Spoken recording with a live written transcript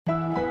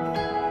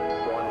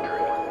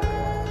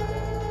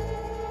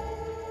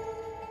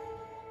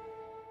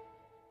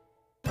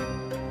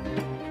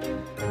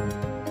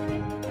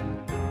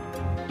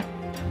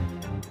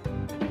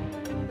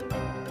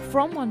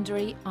From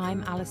Wondery,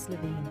 I'm Alice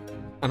Levine.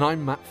 And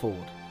I'm Matt Ford.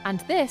 And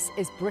this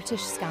is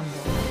British Scandal.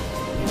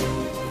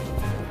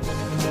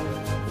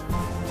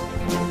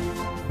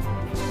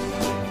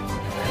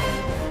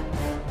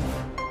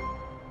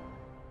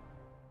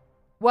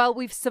 Well,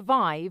 we've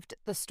survived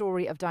the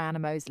story of Diana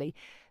Moseley.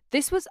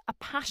 This was a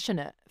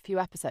passionate few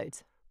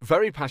episodes.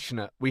 Very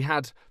passionate. We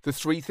had the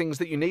three things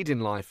that you need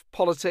in life: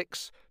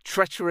 politics,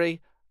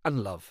 treachery,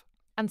 and love.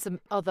 And some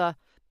other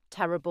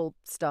terrible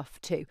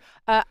stuff too.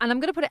 And I'm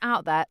going to put it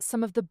out there,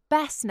 some of the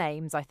best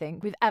names I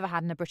think we've ever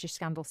had in a British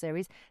Scandal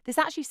series. This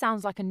actually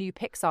sounds like a new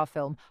Pixar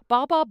film.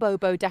 Bar Bar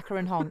Bobo, Decker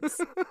and Honks.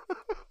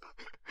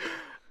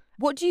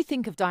 What do you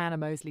think of Diana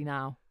Moseley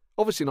now?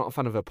 Obviously not a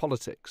fan of her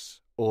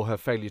politics or her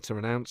failure to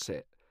renounce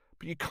it,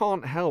 but you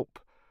can't help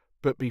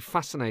but be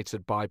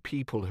fascinated by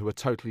people who are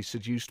totally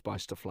seduced by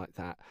stuff like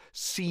that,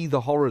 see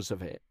the horrors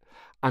of it,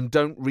 and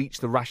don't reach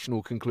the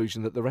rational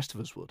conclusion that the rest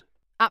of us would.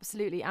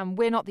 Absolutely, and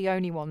we're not the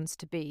only ones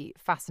to be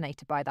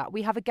fascinated by that.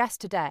 We have a guest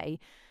today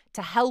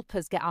to help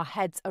us get our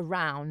heads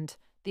around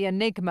the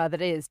enigma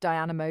that is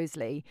Diana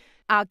Moseley.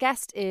 Our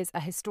guest is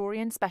a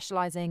historian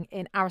specialising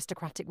in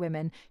aristocratic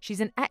women. She's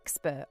an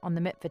expert on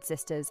the Mitford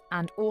sisters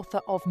and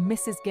author of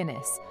Mrs.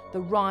 Guinness, The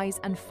Rise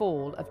and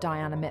Fall of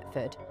Diana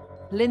Mitford.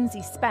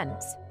 Lyndsy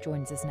Spence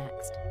joins us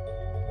next.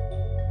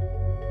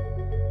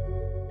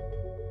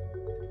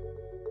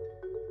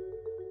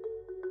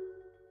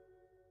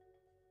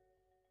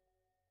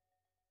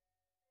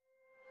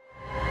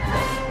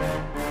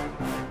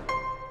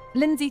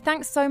 Lyndsy,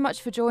 thanks so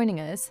much for joining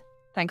us.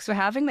 Thanks for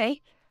having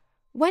me.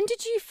 When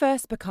did you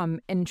first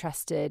become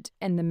interested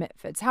in the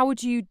Mitfords? How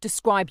would you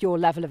describe your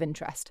level of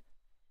interest?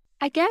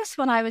 I guess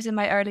when I was in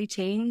my early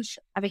teens,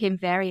 I became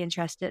very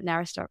interested in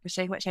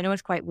aristocracy, which I know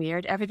is quite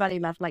weird. Everybody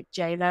loved like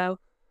J-Lo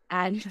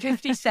and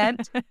 50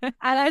 Cent. And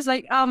I was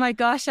like, oh my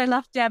gosh, I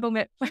love Debo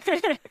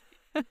Mitford.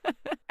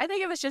 I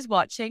think it was just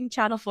watching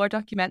Channel 4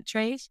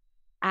 documentaries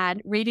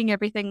and reading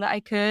everything that I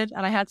could.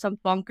 And I had some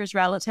bonkers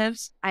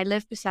relatives. I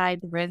lived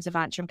beside the ruins of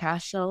Antrim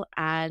Castle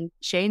and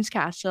Shane's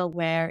Castle,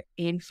 where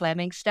Ian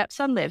Fleming's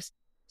stepson lives.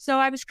 So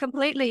I was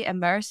completely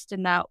immersed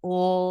in that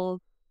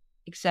old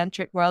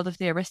eccentric world of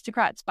the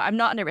aristocrats. But I'm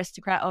not an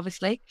aristocrat,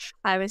 obviously.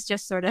 I was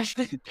just sort of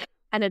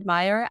an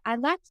admirer.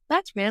 And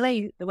that's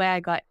really the way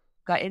I got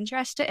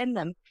interested in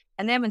them.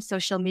 And then when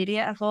social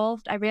media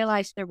evolved, I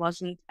realized there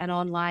wasn't an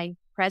online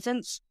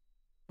presence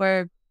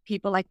where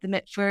people like the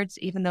Mitfords,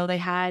 even though they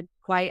had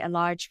quite a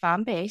large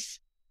fan base.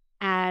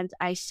 And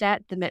I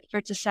set the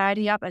Mitford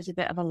Society up as a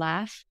bit of a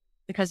laugh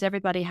because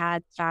everybody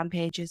had fan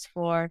pages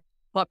for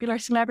popular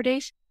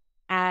celebrities.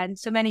 And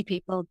so many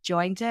people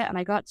joined it and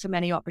I got so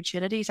many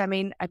opportunities. I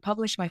mean, I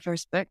published my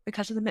first book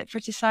because of the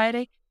Mitford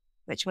Society,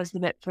 which was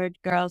the Mitford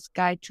Girls'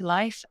 Guide to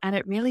Life. And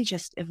it really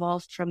just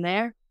evolved from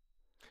there.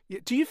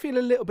 Do you feel a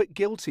little bit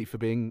guilty for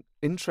being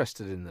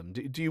interested in them?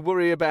 Do you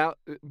worry about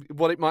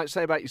what it might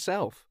say about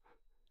yourself?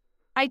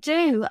 I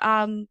do.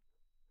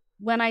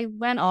 When I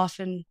went off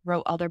and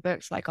wrote other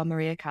books like on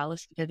Maria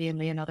Callas, Vivian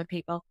Leigh and other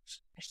people,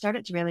 I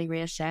started to really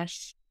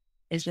reassess,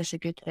 is this a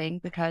good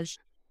thing? Because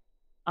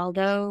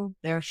although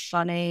they're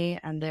funny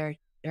and they're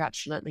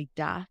absolutely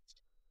daft,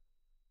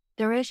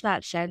 there is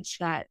that sense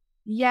that,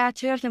 yeah,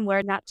 two of them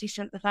were Nazi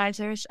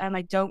sympathizers, and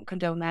I don't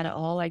condone that at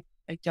all. I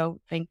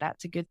don't think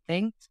that's a good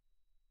thing.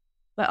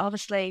 But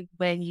obviously,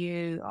 when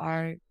you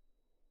are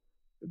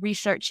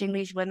researching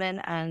these women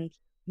and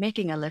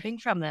making a living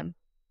from them,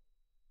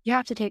 you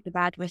have to take the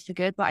bad with the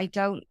good. But I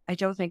don't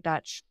think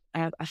that's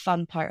a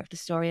fun part of the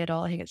story at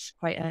all. I think it's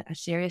quite a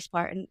serious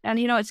part. And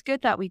you know, it's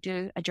good that we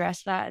do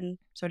address that and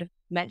sort of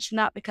mention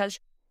that, because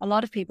a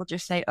lot of people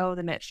just say, oh,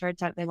 the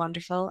Mitfords, aren't they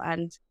wonderful?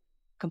 And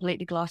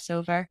completely gloss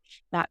over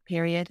that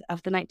period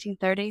of the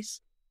 1930s.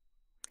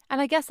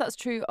 And I guess that's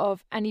true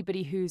of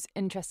anybody who's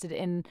interested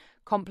in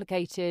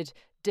complicated,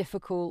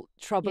 difficult,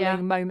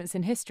 troubling moments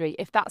in history.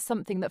 If that's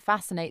something that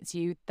fascinates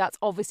you, that's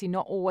obviously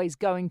not always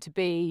going to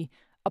be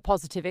a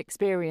positive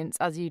experience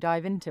as you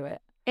dive into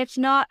it. It's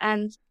not.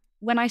 And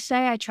when I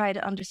say I try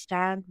to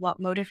understand what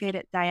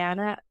motivated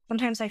Diana,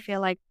 sometimes I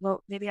feel like,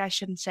 well, maybe I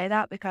shouldn't say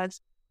that, because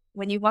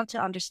when you want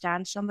to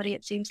understand somebody,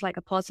 it seems like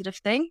a positive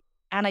thing.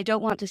 And I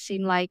don't want to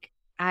seem like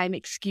I'm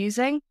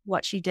excusing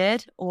what she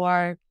did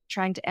or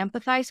trying to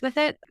empathize with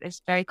it.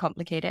 It's very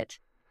complicated.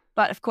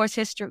 But of course,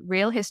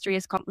 real history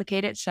is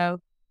complicated. So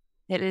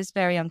it is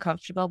very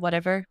uncomfortable,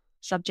 whatever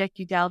subject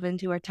you delve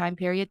into or time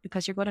period,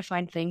 because you're going to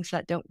find things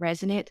that don't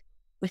resonate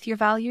with your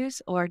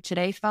values or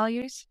today's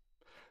values.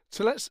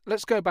 So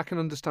let's go back and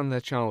understand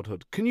their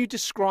childhood. Can you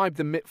describe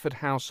the Mitford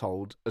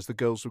household as the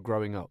girls were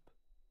growing up?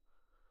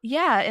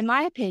 Yeah, in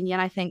my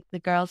opinion, I think the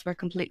girls were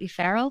completely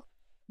feral.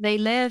 They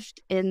lived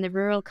in the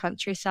rural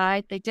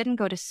countryside. They didn't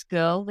go to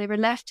school. They were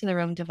left to their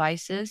own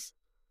devices.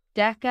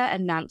 Decca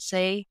and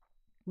Nancy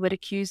would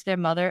accuse their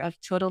mother of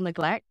total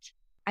neglect.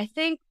 I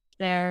think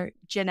their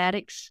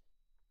genetics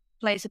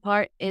plays a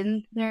part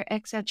in their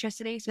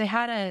eccentricities. They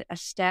had a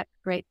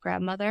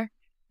step-great-grandmother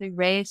who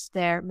raised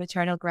their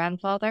maternal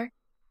grandfather,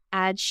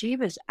 and she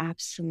was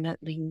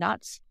absolutely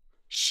nuts.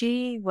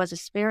 She was a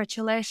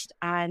spiritualist,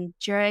 and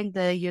during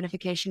the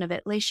unification of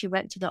Italy, she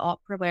went to the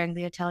opera wearing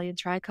the Italian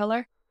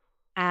tricolour,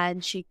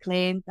 and she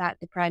claimed that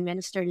the Prime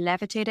Minister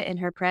levitated in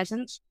her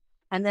presence.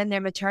 And then their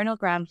maternal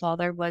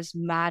grandfather was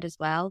mad as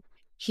well.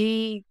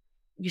 He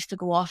used to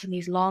go off on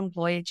these long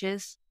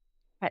voyages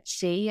at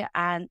sea,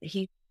 and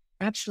he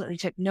absolutely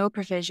took no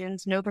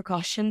provisions, no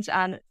precautions.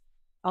 And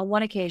on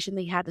one occasion,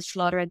 he had to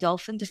slaughter a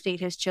dolphin to feed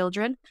his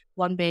children,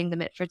 one being the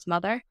Mitford's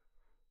mother.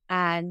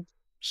 And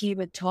he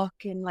would talk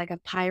in like a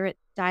pirate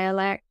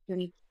dialect,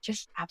 and he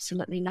just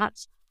absolutely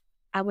nuts.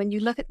 And when you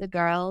look at the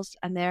girls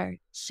and their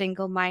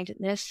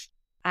single-mindedness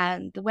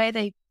and the way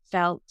they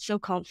felt so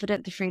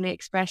confident to freely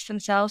express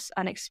themselves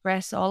and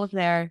express all of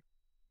her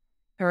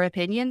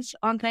opinions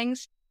on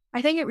things,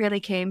 I think it really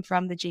came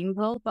from the gene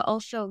pool, but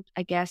also,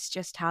 I guess,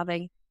 just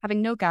having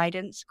no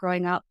guidance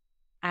growing up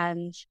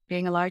and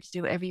being allowed to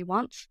do whatever you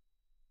want.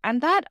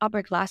 And that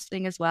upper class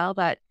thing as well,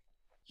 that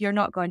you're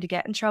not going to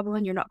get in trouble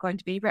and you're not going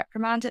to be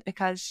reprimanded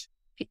because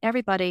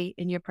everybody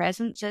in your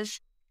presence is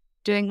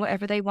doing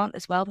whatever they want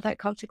as well without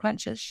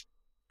consequences.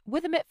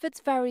 Were the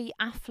Mitfords very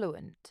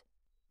affluent?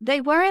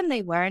 They were and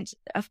they weren't.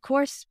 Of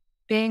course,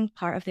 being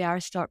part of the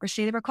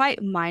aristocracy, they were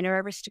quite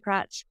minor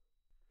aristocrats.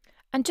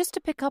 And just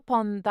to pick up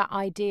on that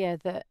idea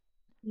that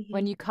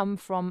when you come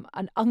from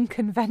an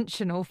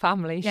unconventional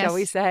family, shall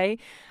we say,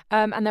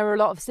 and there are a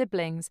lot of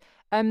siblings,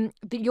 that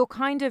you're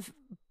kind of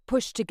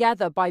pushed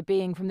together by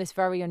being from this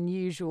very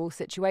unusual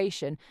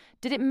situation.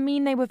 Did it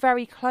mean they were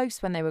very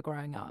close when they were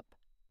growing up?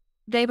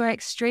 They were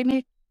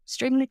extremely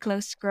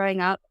close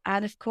growing up.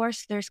 And of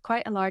course, there's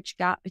quite a large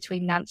gap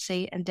between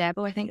Nancy and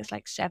Debo. I think it's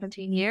like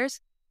 17 years.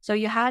 So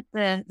you had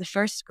the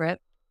first group,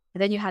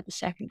 and then you had the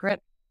second group.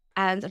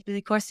 And of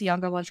course, the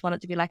younger ones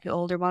wanted to be like the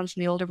older ones,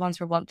 and the older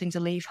ones were wanting to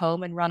leave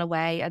home and run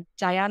away. And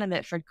Diana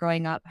Mitford,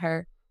 growing up,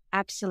 her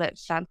absolute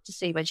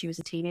fantasy when she was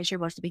a teenager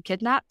was to be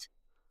kidnapped.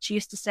 She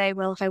used to say,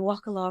 well, if I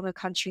walk along a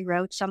country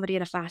road, somebody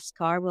in a fast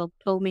car will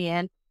pull me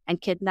in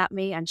and kidnap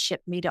me and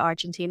ship me to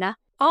Argentina.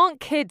 Aren't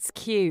kids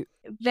cute?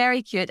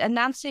 Very cute. And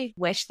Nancy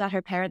wished that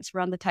her parents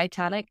were on the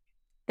Titanic.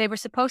 They were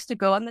supposed to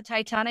go on the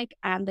Titanic,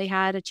 and they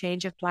had a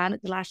change of plan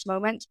at the last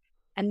moment.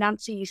 And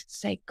Nancy used to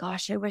say,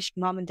 gosh, I wish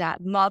Mom and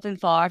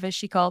Farv, as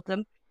she called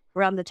them,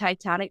 were on the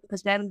Titanic,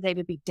 because then they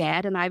would be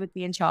dead and I would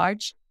be in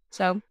charge.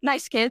 So,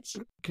 nice kids.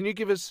 Can you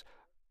give us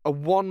a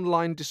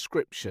one-line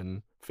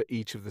description for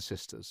each of the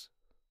sisters?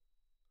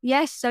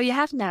 Yes, so you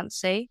have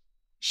Nancy.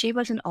 She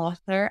was an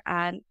author,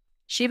 and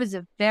she was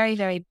a very,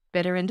 very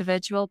bitter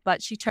individual,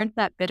 but she turned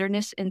that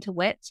bitterness into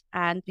wit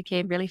and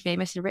became really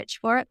famous and rich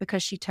for it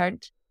because she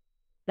turned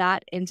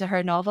that into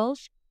her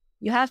novels.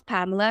 You have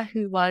Pamela,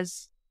 who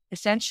was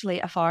essentially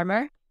a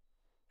farmer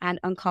and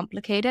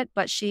uncomplicated,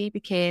 but she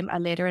became a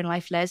later in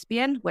life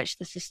lesbian, which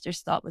the sisters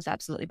thought was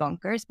absolutely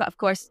bonkers. But of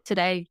course,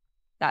 today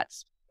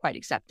that's quite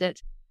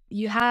accepted.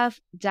 You have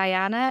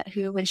Diana,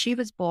 who, when she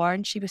was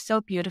born, she was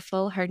so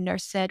beautiful. Her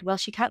nurse said, well,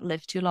 she can't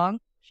live too long.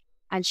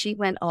 And she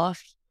went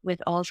off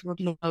with Oswald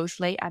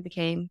Mosley and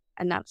became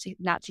a Nazi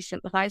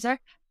sympathizer.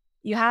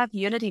 You have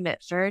Unity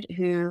Mitford,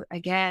 who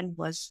again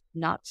was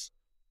nuts.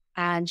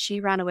 And she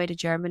ran away to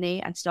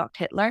Germany and stalked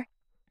Hitler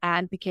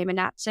and became a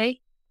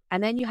Nazi.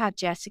 And then you have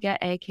Jessica,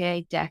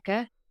 aka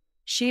Decca.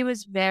 She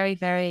was very,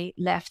 very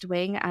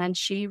left-wing, and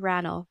she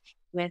ran off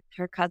with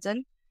her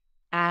cousin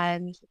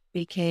and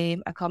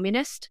became a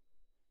communist.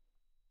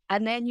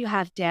 And then you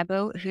have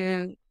Debo,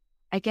 who,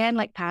 again,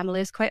 like Pamela,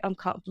 is quite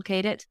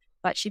uncomplicated,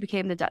 but she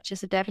became the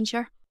Duchess of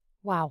Devonshire.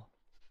 Wow.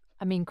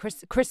 I mean,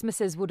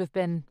 Christmases would have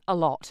been a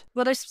lot.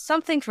 Well, there's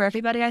something for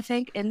everybody, I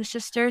think, in the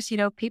sisters. You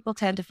know, people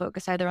tend to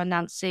focus either on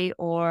Nancy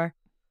or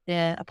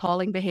the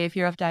appalling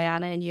behaviour of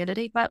Diana and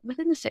Unity, but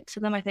within the six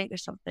of them, I think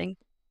there's something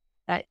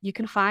that you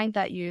can find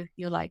that you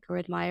like or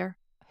admire.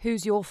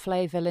 Who's your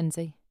flavour,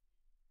 Lyndsy?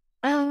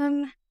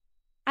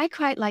 I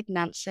quite like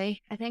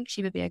Nancy. I think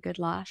she would be a good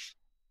laugh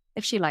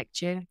if she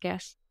liked you, I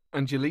guess.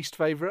 And your least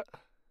favourite?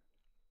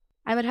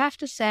 I would have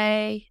to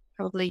say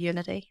probably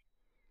Unity.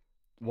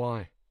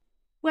 Why?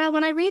 Well,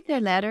 when I read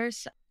their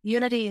letters,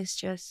 Unity is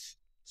just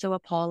so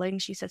appalling.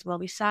 She says, well,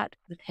 we sat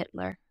with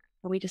Hitler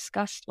and we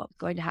discussed what was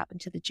going to happen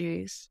to the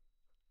Jews.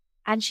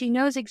 And she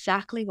knows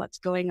exactly what's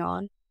going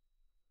on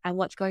and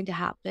what's going to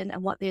happen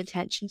and what the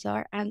intentions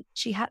are. And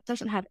she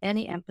doesn't have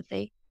any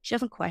empathy. She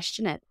doesn't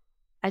question it.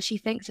 And she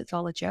thinks it's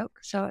all a joke.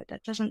 So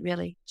that doesn't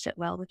really sit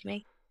well with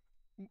me.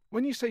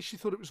 When you say she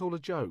thought it was all a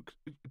joke,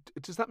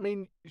 does that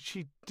mean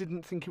she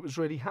didn't think it was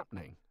really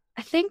happening?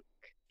 I think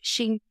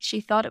she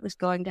thought it was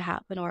going to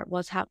happen, or it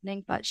was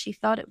happening, but she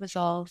thought it was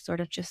all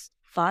sort of just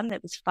fun.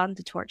 It was fun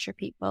to torture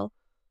people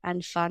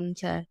and fun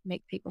to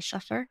make people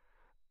suffer.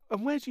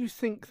 And where do you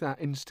think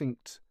that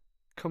instinct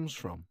comes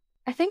from?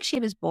 I think she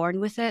was born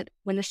with it.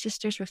 When the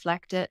sisters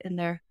reflect it in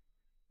their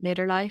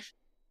later life,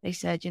 they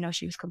said,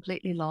 she was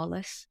completely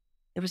lawless.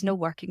 There was no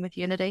working with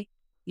Unity.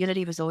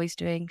 Unity was always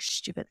doing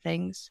stupid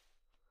things.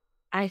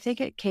 I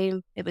think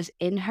it was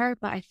in her,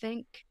 but I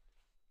think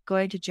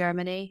going to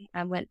Germany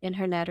and went in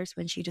her letters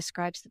when she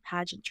describes the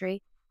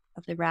pageantry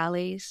of the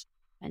rallies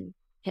and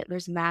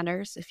Hitler's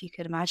manners, if you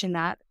could imagine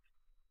that,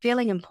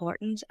 feeling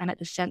important and at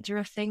the center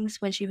of things.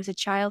 When she was a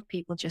child,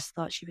 people just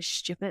thought she was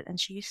stupid and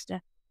she used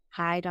to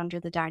hide under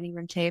the dining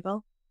room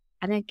table.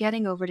 And then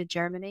getting over to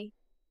Germany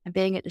and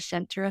being at the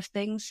center of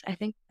things, I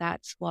think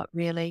that's what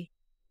really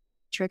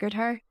triggered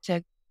her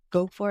to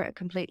go for it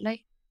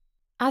completely.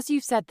 As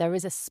you've said, there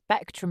is a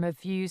spectrum of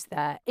views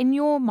there. In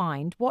your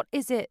mind, what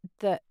is it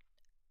that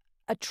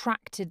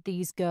attracted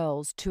these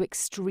girls to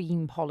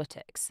extreme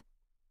politics?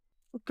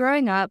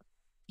 Growing up,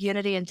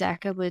 Unity and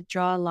Decca would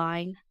draw a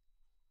line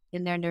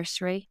in their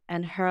nursery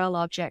and hurl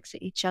objects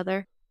at each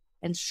other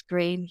and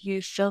scream,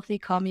 "You filthy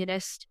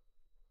communist,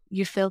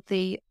 you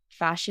filthy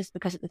fascist,"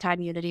 because at the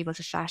time Unity was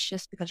a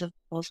fascist because of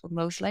Oswald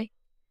Mosley.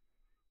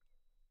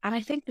 And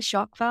I think the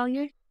shock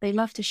value, they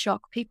love to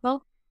shock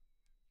people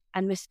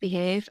and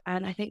misbehave.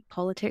 And I think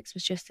politics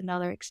was just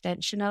another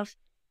extension of,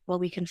 well,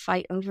 we can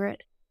fight over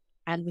it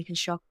and we can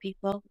shock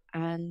people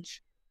and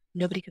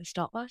nobody can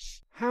stop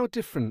us. How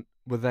different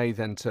were they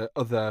then to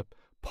other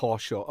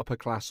posh or upper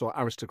class or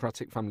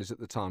aristocratic families at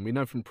the time? We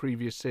know from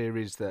previous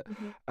series that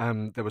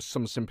there was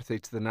some sympathy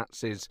to the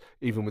Nazis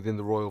even within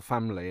the royal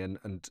family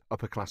and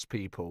upper class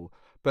people.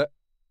 But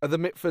are the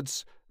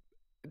Mitfords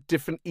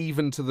different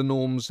even to the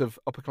norms of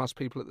upper class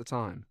people at the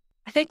time?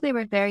 I think they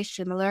were very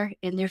similar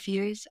in their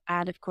views.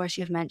 And of course,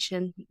 you've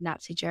mentioned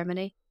Nazi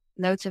Germany.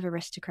 Loads of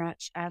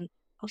aristocrats and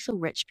also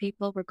rich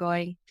people were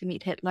going to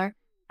meet Hitler,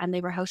 and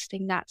they were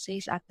hosting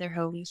Nazis at their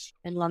homes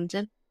in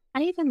London.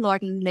 And even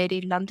Lord and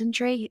Lady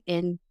Londonderry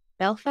in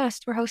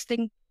Belfast were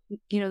hosting,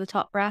 the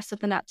top brass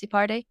of the Nazi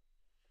party.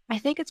 I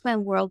think it's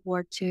when World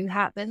War II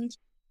happened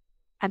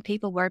and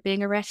people were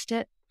being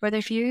arrested for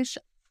their views.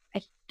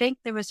 I think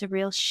there was a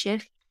real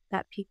shift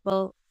that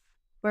people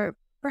were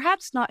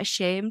perhaps not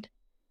ashamed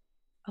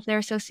of their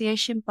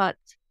association, but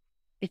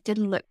it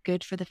didn't look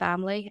good for the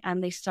family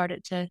and they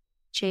started to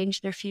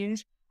change their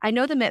views. I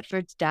know the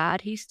Mitford's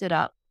dad, he stood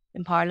up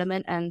in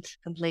Parliament and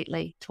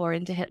completely tore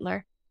into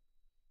Hitler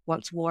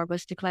once war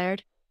was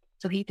declared.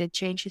 So he did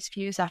change his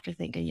views after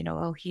thinking,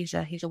 he's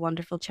a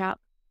wonderful chap.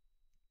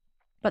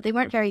 But they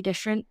weren't very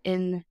different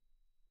in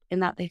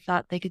that they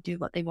thought they could do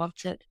what they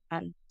wanted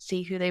and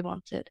see who they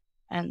wanted.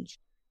 And,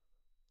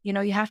 you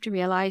have to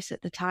realize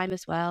at the time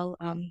as well,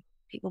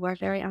 people were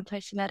very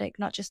anti-Semitic,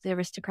 not just the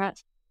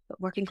aristocrats,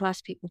 but working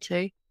class people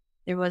too.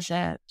 There was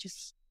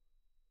just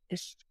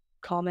this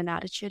common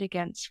attitude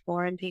against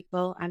foreign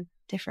people and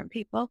different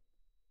people.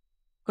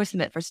 Of course, the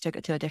Mitfords took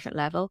it to a different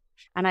level.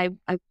 And I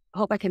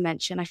hope I can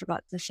mention, I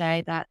forgot to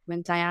say that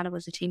when Diana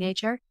was a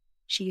teenager,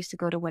 she used to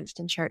go to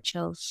Winston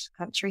Churchill's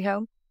country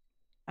home.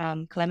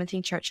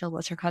 Clementine Churchill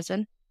was her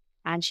cousin.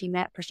 And she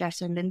met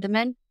Professor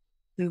Lindemann,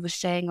 who was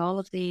saying all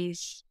of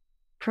these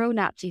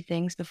pro-Nazi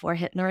things before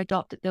Hitler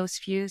adopted those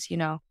views,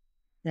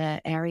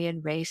 the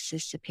Aryan race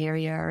is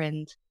superior,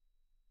 and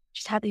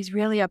just had these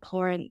really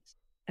abhorrent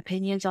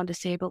opinions on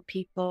disabled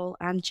people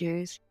and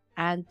Jews.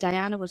 And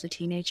Diana was a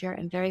teenager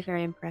and very,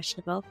 very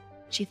impressionable.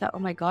 She thought, oh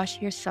my gosh,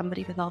 here's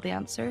somebody with all the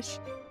answers.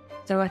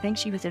 So I think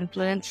she was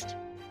influenced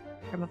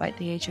from about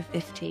the age of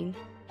 15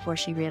 before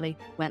she really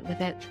went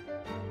with it.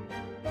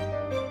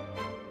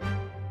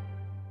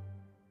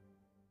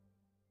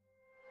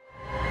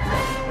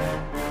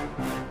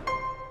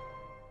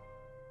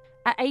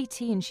 At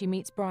 18, she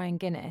meets Brian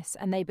Guinness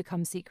and they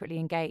become secretly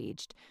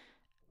engaged.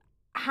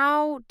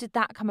 How did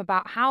that come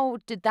about? How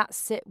did that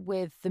sit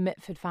with the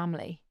Mitford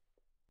family?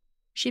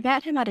 She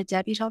met him at a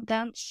debutante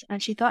dance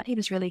and she thought he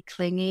was really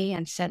clingy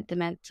and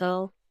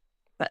sentimental.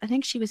 But I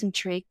think she was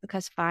intrigued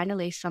because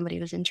finally somebody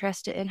was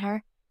interested in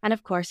her. And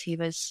of course, he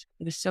was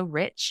so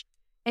rich.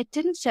 It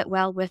didn't sit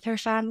well with her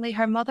family.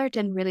 Her mother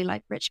didn't really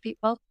like rich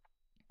people.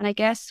 And I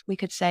guess we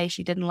could say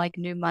she didn't like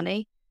new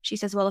money. She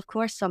says, well, of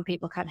course, some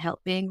people can't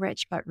help being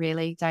rich, but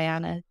really,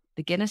 Diana,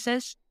 the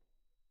Guinnesses.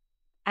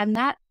 And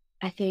that,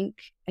 I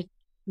think, it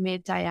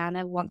made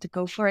Diana want to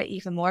go for it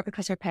even more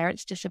because her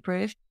parents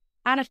disapproved.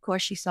 And of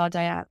course, she saw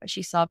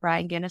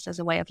Brian Guinness as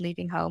a way of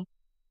leaving home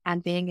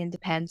and being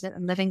independent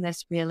and living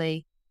this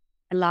really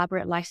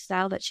elaborate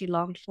lifestyle that she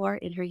longed for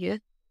in her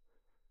youth.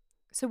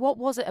 So what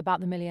was it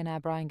about the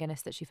millionaire Brian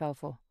Guinness that she fell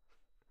for?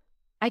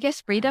 I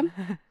guess freedom.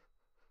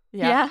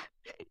 Yeah.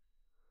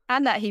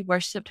 And that he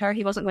worshipped her.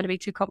 He wasn't going to be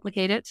too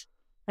complicated.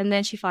 And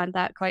then she found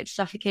that quite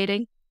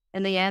suffocating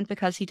in the end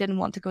because he didn't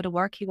want to go to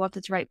work. He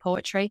wanted to write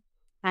poetry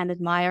and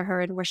admire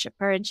her and worship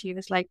her. And she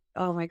was like,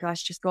 oh my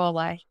gosh, just go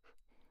away.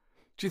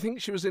 Do you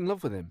think she was in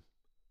love with him?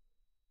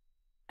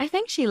 I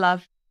think she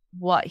loved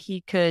what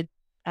he could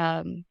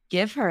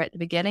give her at the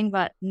beginning.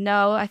 But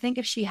no, I think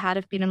if she had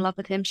have been in love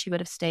with him, she would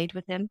have stayed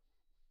with him.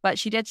 But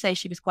she did say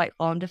she was quite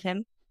fond of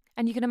him.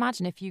 And you can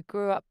imagine if you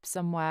grew up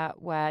somewhere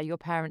where your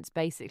parents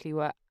basically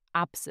were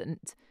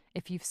absent,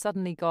 if you've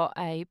suddenly got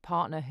a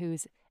partner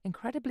who's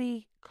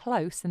incredibly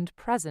close and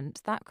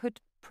present, that could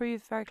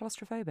prove very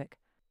claustrophobic.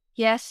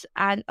 Yes,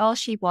 and all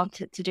she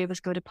wanted to do was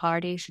go to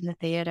parties in the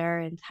theatre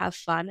and have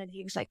fun. And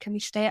he was like, can we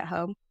stay at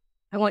home?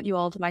 I want you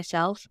all to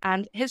myself.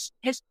 And his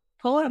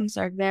poems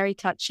are very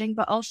touching,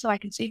 but also I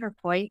can see her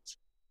point.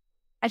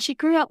 And she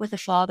grew up with a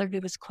father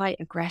who was quite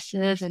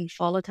aggressive and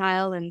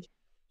volatile, and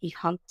he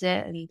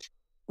hunted and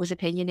was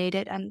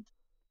opinionated. And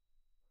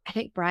I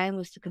think Brian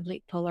was the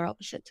complete polar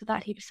opposite to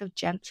that. He was so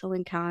gentle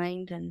and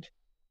kind, and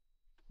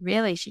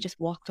really, she just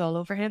walked all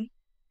over him.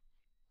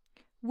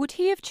 Would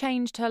he have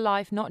changed her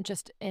life, not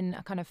just in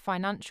a kind of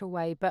financial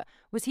way, but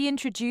was he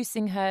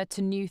introducing her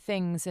to new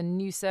things and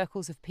new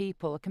circles of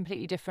people, a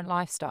completely different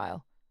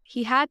lifestyle?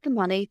 He had the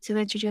money to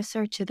introduce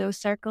her to those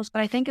circles,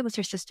 but I think it was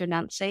her sister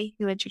Nancy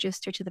who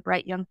introduced her to the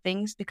bright young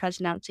things, because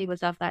Nancy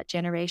was of that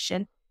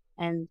generation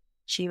and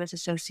she was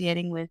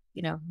associating with,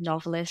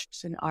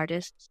 novelists and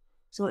artists.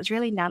 So it was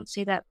really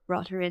Nancy that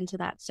brought her into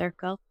that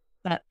circle,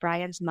 but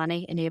Brian's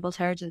money enabled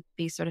her to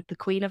be sort of the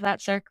queen of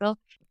that circle.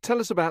 Tell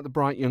us about the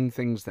bright young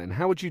things then.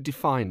 How would you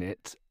define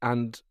it,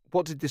 and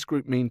what did this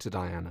group mean to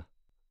Diana?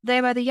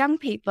 They were the young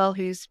people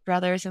whose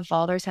brothers and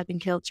fathers had been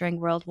killed during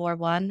World War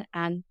One,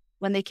 and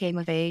when they came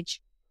of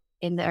age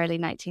in the early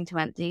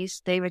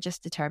 1920s, they were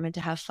just determined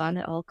to have fun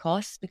at all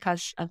costs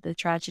because of the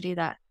tragedy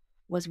that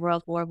was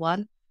World War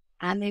One.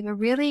 And they were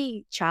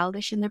really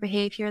childish in their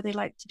behaviour. They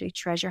liked to do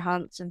treasure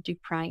hunts and do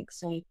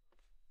pranks and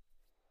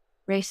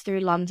race through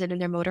London in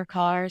their motor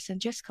cars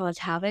and just cause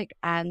havoc.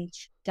 And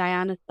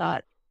Diana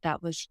thought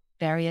that was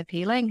very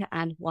appealing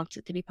and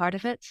wanted to be part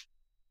of it.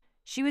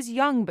 She was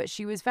young, but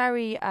she was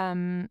very,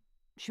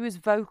 she was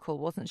vocal,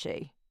 wasn't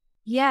she?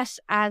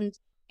 Yes, and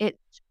it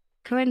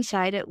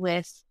coincided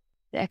with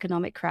the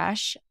economic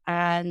crash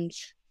and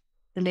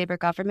the Labour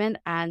government.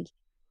 And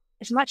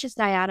as much as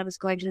Diana was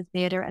going to the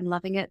theatre and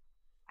loving it,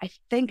 I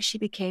think she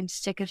became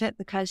sick of it,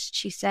 because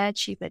she said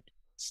she would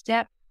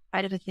step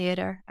out of a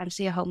theatre and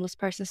see a homeless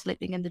person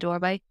sleeping in the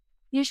doorway,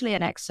 usually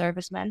an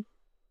ex-serviceman.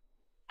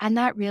 And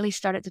that really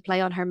started to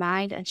play on her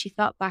mind. And she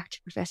thought back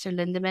to Professor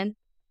Lindemann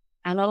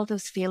and all of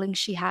those feelings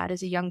she had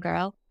as a young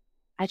girl.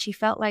 And she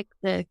felt like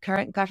the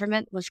current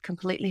government was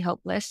completely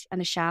hopeless and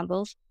a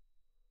shambles.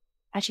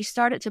 And she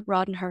started to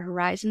broaden her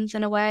horizons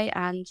in a way.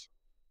 And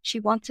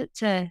she wanted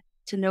to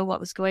know what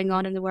was going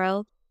on in the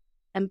world.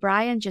 And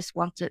Brian just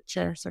wanted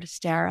to sort of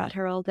stare at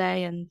her all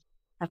day and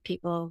have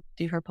people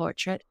do her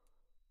portrait.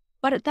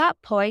 But at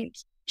that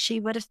point, she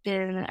would have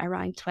been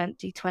around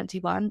 20,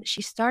 21.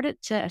 She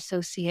started to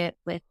associate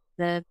with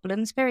the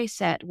Bloomsbury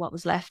set, what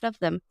was left of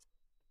them.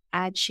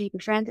 And she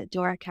befriended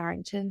Dora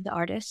Carrington, the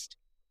artist.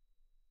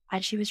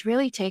 And she was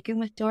really taken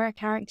with Dora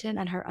Carrington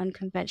and her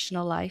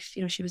unconventional life.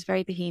 She was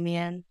very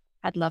bohemian,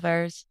 had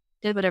lovers,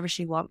 did whatever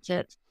she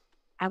wanted.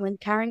 And when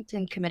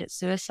Carrington committed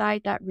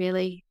suicide, that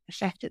really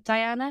affected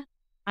Diana.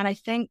 And I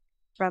think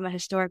from a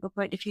historical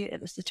point of view,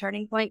 it was the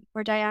turning point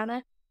for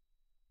Diana.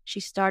 She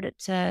started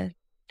to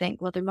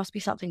think, well, there must be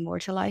something more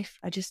to life.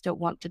 I just don't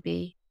want to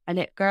be a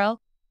knit girl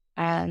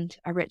and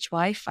a rich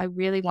wife. I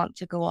really want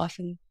to go off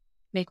and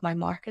make my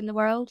mark in the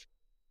world.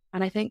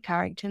 And I think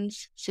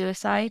Carrington's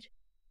suicide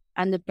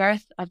and the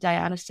birth of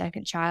Diana's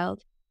second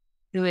child,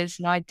 who is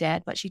now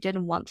dead, but she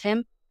didn't want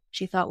him.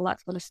 She thought, well,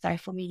 that's going to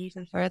stifle me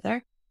even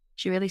further.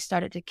 She really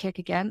started to kick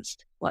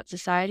against what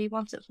society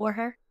wanted for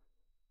her.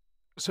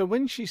 So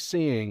when she's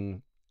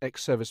seeing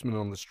ex-servicemen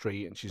on the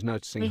street and she's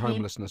noticing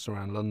homelessness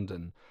around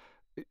London,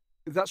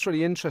 that's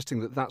really interesting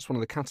that that's one of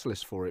the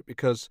catalysts for it,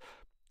 because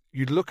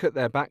you'd look at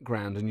their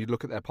background and you'd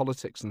look at their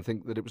politics and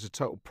think that it was a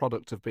total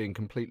product of being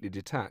completely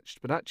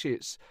detached. But actually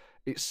it's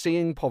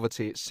seeing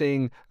poverty, it's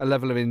seeing a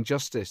level of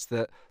injustice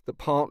that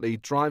partly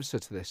drives her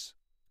to this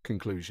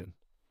conclusion.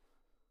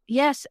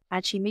 Yes,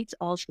 and she meets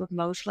Oswald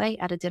Mosley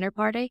at a dinner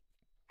party,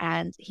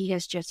 and he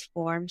has just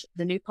formed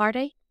the New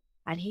Party,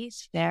 and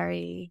he's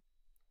very...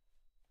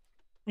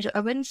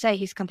 I wouldn't say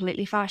he's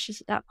completely fascist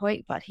at that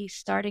point, but he's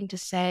starting to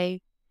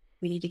say,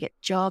 we need to get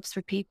jobs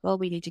for people,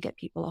 we need to get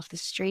people off the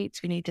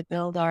streets, we need to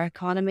build our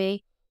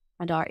economy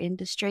and our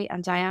industry.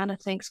 And Diana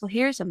thinks, well,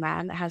 here's a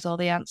man that has all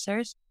the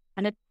answers.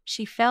 And if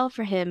she fell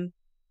for him,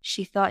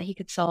 she thought he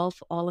could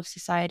solve all of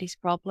society's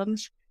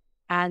problems.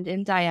 And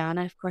in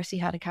Diana, of course, he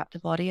had a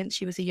captive audience.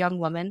 She was a young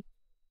woman,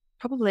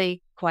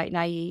 probably quite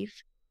naive.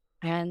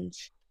 And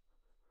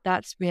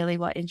that's really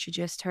what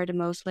introduced her to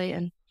Mosley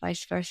and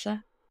vice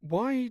versa.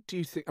 Why do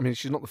you think... I mean,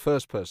 she's not the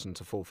first person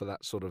to fall for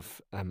that sort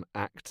of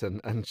act,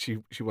 and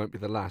she won't be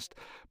the last.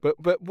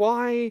 But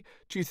why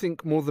do you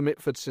think more of the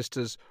Mitford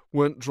sisters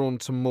weren't drawn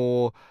to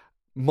more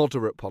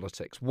moderate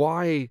politics?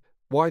 Why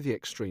the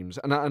extremes?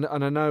 And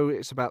I know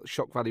it's about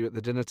shock value at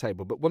the dinner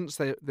table, but once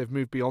they've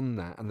moved beyond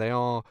that and they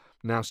are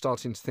now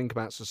starting to think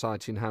about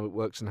society and how it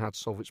works and how to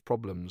solve its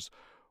problems,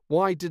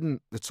 why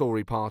didn't the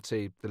Tory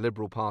party, the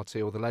Liberal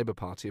Party or the Labour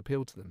Party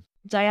appeal to them?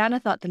 Diana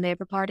thought the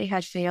Labour Party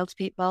had failed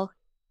people.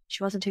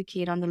 She wasn't too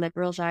keen on the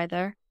Liberals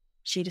either.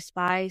 She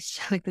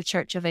despised the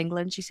Church of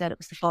England. She said it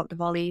was the fault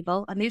of all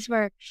evil. And these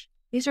were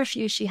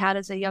views she had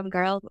as a young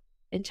girl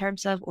in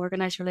terms of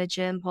organised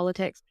religion,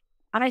 politics.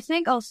 And I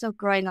think also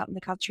growing up in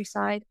the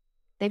countryside,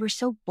 they were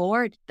so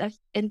bored.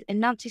 In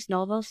Nancy's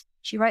novels,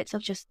 she writes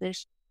of just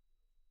this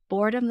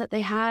boredom that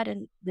they had,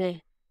 and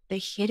they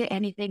hated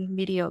anything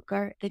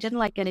mediocre. They didn't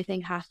like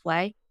anything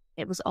halfway.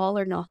 It was all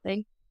or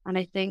nothing. And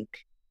I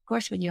think, of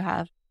course, when you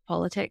have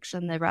politics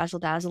and the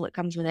razzle-dazzle that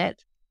comes with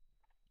it,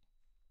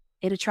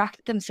 it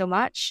attracted them so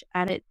much,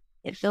 and it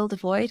filled a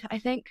void, I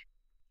think.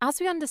 As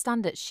we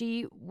understand it,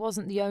 she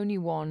wasn't the only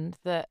one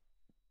that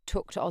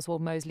took to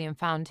Oswald Mosley and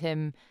found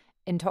him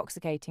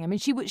intoxicating. I mean,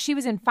 she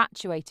was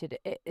infatuated,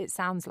 it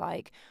sounds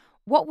like.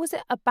 What was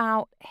it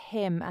about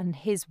him and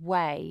his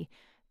way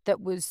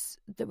that was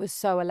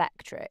so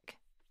electric?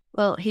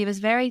 Well, he was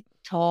very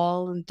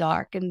tall and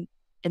dark, and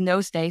in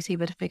those days he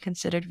would have been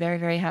considered very,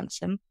 very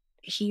handsome.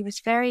 He was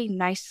very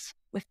nice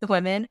with the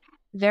women,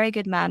 very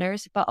good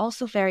manners, but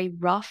also very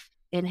rough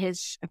in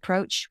his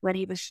approach when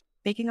he was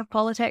speaking of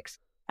politics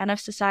and of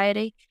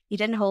society. He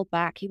didn't hold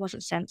back. He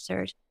wasn't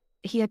censored.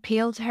 He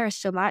appealed to her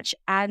so much.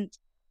 And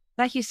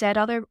like you said,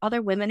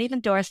 other women,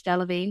 even Doris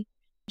Delevingne,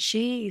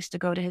 she used to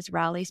go to his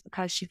rallies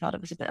because she thought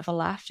it was a bit of a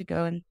laugh to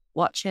go and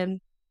watch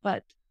him.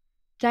 But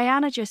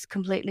Diana just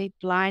completely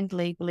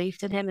blindly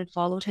believed in him and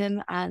followed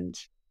him. And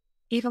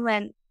even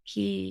when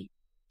he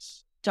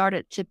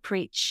started to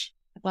preach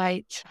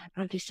about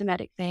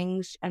anti-Semitic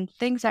things and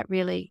things that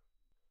really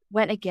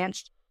went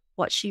against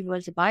what she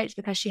was about,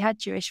 because she had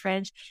Jewish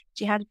friends,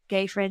 she had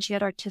gay friends, she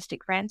had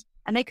artistic friends,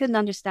 and they couldn't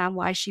understand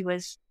why she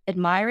was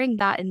admiring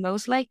that in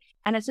Mosley.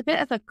 And it's a bit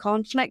of a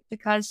conflict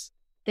because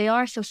they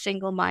are so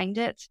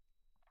single-minded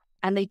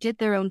and they did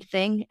their own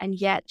thing, and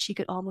yet she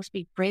could almost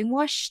be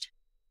brainwashed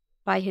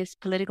by his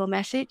political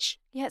message.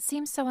 Yeah, it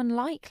seems so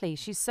unlikely.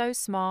 She's so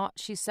smart,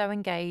 she's so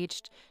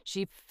engaged,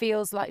 she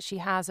feels like she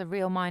has a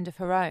real mind of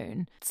her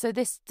own. So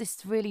this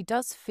really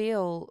does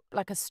feel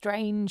like a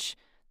strange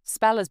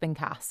spell has been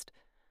cast.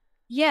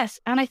 Yes,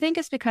 and I think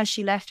it's because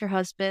she left her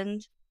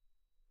husband,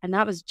 and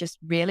that was just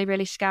really,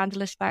 really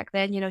scandalous back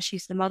then. You know,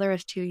 she's the mother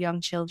of 2 young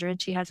children.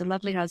 She has a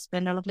lovely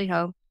husband, a lovely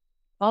home,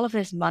 all of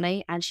this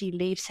money, and she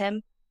leaves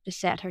him to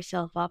set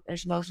herself up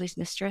as Mosley's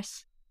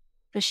mistress.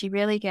 So she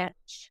really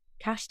gets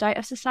cast out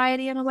of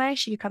society in a way.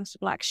 She becomes the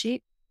black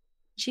sheep.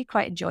 She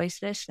quite enjoys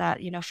this,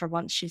 that, you know, for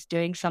once she's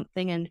doing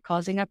something and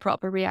causing a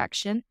proper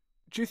reaction.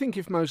 Do you think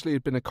if Mosley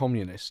had been a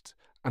communist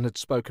and had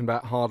spoken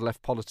about hard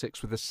left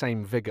politics with the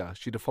same vigour,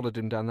 she'd have followed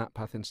him down that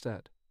path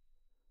instead?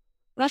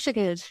 That's a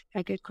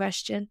good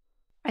question.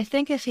 I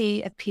think if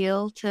he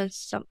appealed to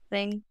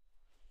something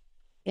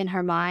in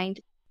her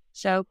mind,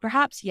 so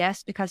perhaps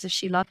yes, because if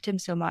she loved him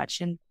so much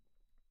and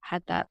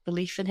had that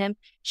belief in him,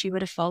 she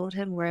would have followed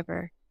him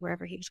wherever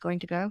he was going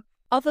to go.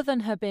 Other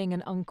than her being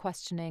an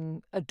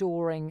unquestioning,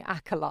 adoring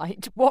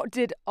acolyte, what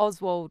did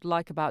Oswald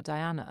like about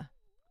Diana?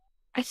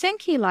 I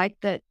think he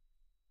liked that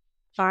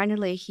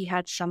finally he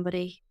had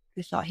somebody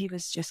who thought he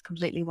was just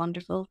completely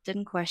wonderful,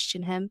 didn't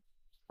question him,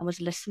 and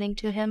was listening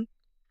to him.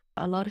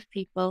 A lot of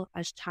people,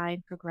 as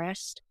time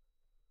progressed,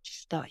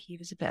 just thought he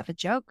was a bit of a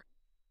joke.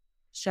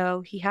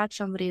 So he had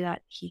somebody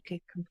that he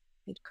could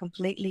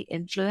completely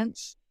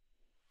influence.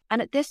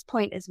 And at this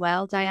point as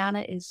well,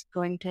 Diana is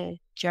going to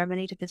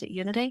Germany to visit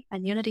Unity,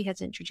 and Unity has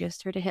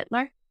introduced her to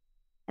Hitler.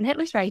 And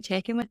Hitler's very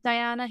taken with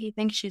Diana. He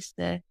thinks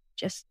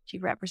she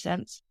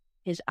represents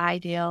his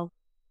ideal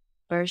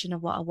version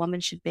of what a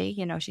woman should be.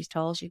 You know, she's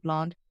tall, she's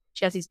blonde.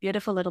 She has these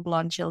beautiful little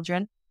blonde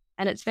children,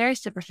 and it's very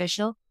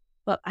superficial.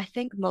 But I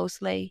think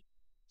Mosley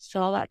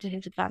saw that to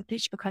his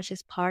advantage because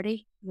his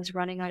party was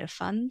running out of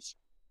funds.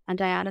 And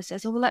Diana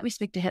says, oh, well, let me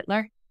speak to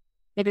Hitler.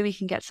 Maybe we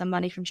can get some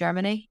money from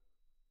Germany.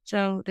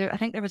 So I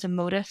think there was a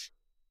motive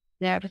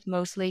there with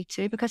Mosley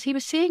too, because he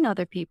was seeing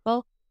other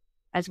people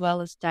as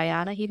well as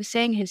Diana. He was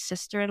seeing his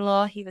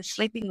sister-in-law. He was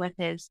sleeping with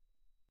his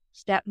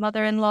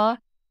stepmother-in-law.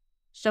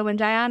 So when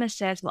Diana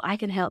says, well, I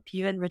can help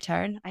you in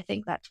return, I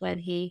think that's when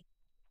he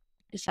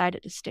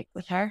decided to stick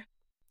with her.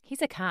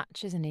 He's a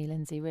catch, isn't he,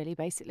 Lyndsy, really,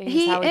 basically?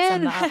 He how we'd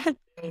sum is. that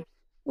up.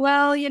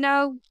 Well, you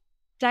know,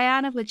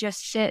 Diana would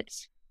just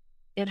sit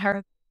in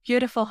her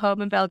beautiful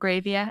home in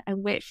Belgravia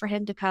and wait for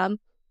him to come.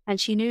 And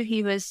she knew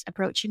he was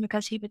approaching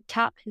because he would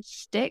tap his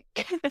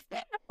stick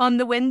on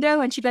the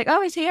window and she'd be like,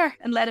 oh, he's here,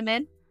 and let him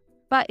in.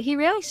 But he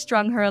really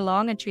strung her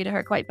along and treated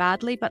her quite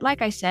badly. But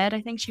like I said,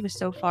 I think she was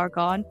so far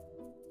gone.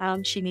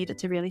 She needed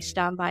to really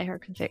stand by her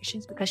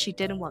convictions because she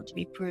didn't want to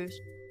be proved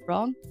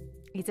wrong.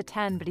 He's a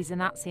 10, but he's a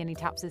Nazi and he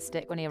taps his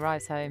stick when he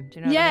arrives home. Do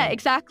you know Yeah, what I mean?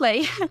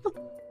 exactly.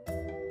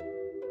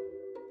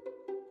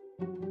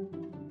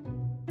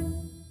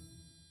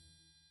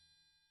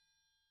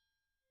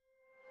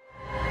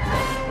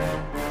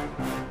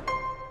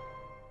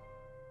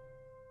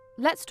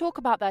 Let's talk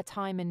about their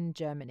time in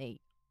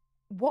Germany.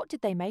 What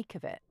did they make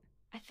of it?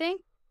 I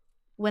think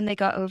when they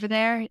got over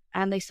there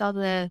and they saw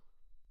the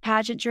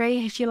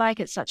pageantry, if you like,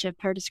 it's such a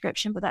poor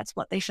description, but that's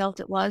what they felt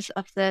it was,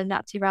 of the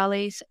Nazi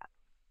rallies.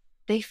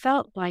 They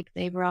felt like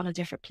they were on a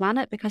different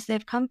planet because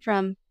they've come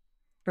from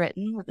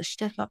Britain with a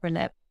stiff upper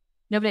lip.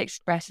 Nobody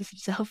expresses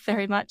himself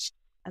very much.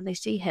 And they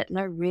see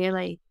Hitler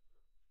really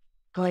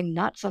going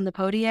nuts on the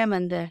podium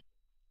and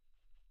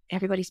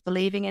everybody's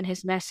believing in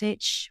his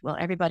message. Well,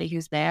 everybody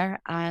who's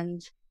there,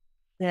 and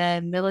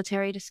the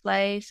military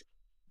displays.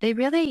 They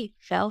really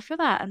fell for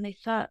that. And they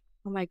thought,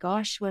 oh my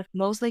gosh, well, if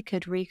Mosley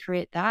could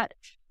recreate that,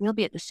 we'll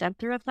be at the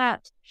center of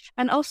that.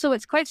 And also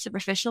it's quite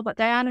superficial, but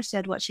Diana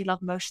said what she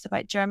loved most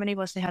about Germany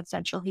was they had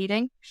central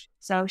heating.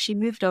 So she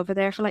moved over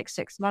there for like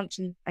 6 months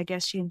and I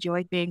guess she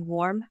enjoyed being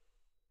warm.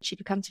 She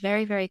becomes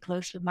very, very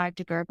close with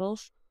Magda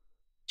Goebbels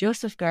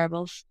Joseph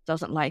Goebbels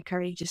doesn't like her.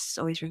 He just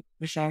always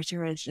refers to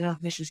her as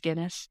Mrs.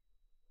 Guinness.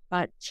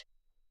 But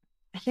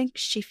I think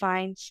she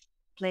finds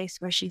a place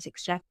where she's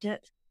accepted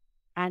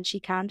and she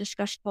can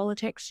discuss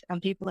politics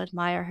and people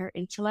admire her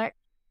intellect.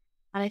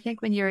 And I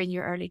think when you're in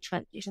your early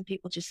 20s and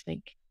people just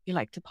think you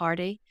like to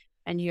party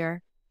and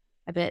you're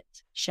a bit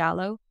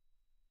shallow,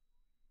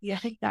 yeah, I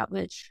think that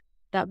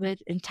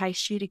would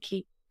entice you to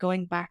keep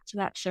going back to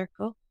that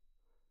circle.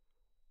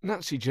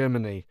 Nazi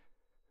Germany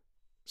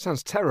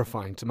sounds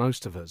terrifying to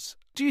most of us.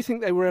 Do you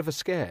think they were ever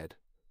scared?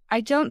 I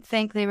don't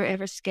think they were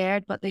ever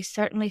scared, but they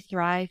certainly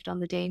thrived on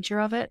the danger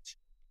of it.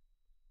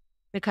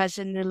 Because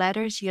in the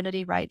letters,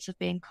 Unity writes of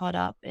being caught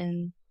up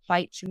in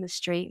fights in the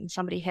street and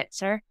somebody hits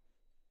her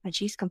and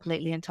she's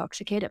completely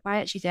intoxicated by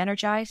it. She's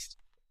energized.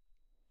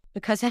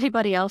 Because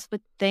anybody else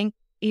would think,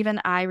 even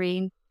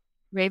Irene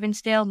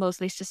Ravensdale,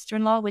 Mosley's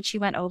sister-in-law, when she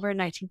went over in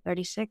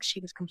 1936,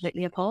 she was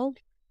completely appalled.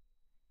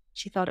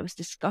 She thought it was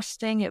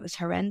disgusting, it was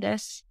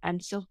horrendous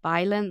and so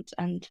violent,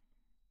 and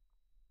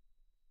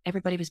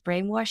everybody was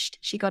brainwashed.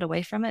 She got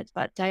away from it,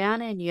 but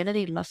Diana and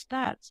Unity loved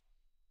that.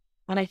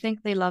 And I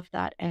think they love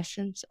that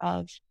essence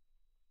of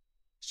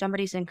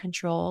somebody's in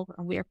control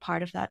and we're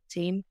part of that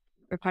team,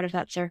 we're part of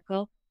that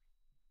circle,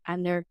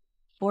 and they're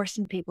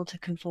forcing people to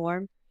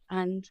conform.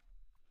 And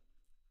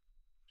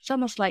it's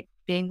almost like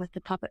being with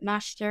the puppet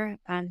master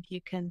and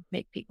you can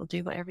make people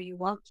do whatever you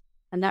want.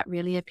 And that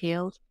really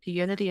appealed to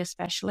Unity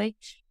especially.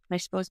 And I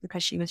suppose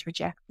because she was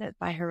rejected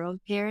by her own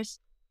peers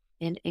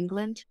in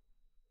England.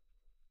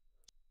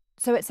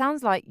 So it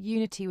sounds like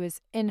Unity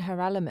was in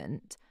her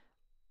element.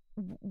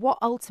 What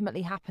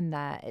ultimately happened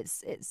there?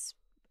 It's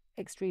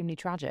extremely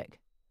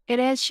tragic. It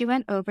is. She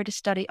went over to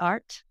study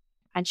art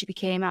and she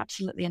became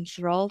absolutely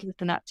enthralled with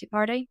the Nazi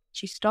Party.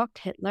 She stalked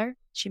Hitler.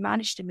 She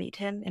managed to meet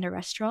him in a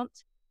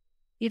restaurant.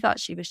 He thought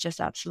she was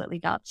just absolutely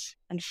nuts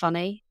and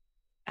funny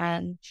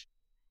and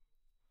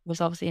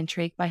was obviously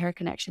intrigued by her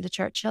connection to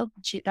Churchill.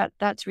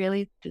 That's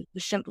really the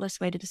simplest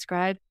way to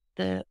describe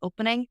the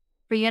opening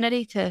for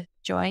Unity to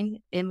join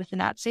in with the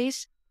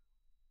Nazis.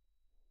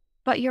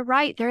 But you're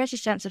right, there is a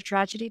sense of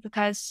tragedy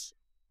because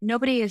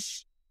nobody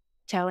is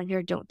telling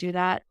her, don't do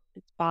that,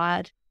 it's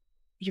bad,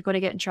 you're going to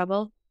get in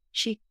trouble.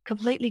 She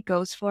completely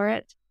goes for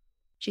it.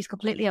 She's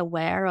completely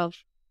aware of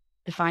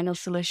the final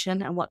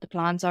solution and what the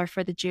plans are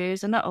for the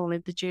Jews, and not only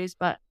the Jews,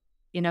 but,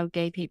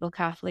 gay people,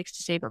 Catholics,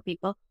 disabled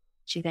people.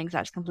 She thinks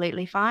that's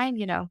completely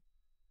fine,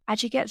 And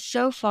she gets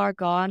so far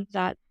gone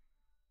that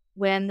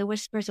when the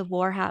whispers of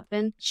war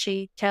happen,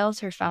 she tells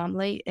her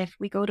family, if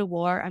we go to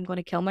war, I'm going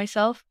to kill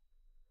myself.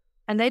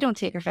 And they don't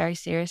take her very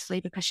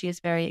seriously because she is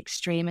very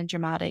extreme and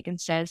dramatic and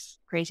says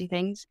crazy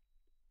things.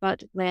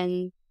 But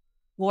when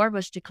war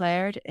was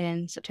declared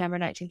in September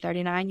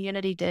 1939,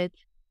 Unity did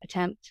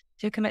attempt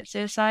to commit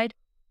suicide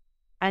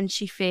and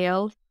she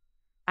failed.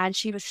 And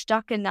she was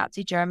stuck in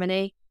Nazi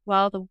Germany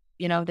while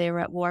they were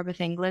at war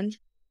with England.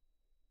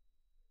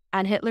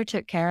 And Hitler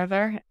took care of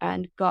her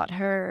and got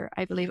her,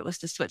 I believe it was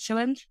to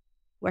Switzerland,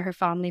 where her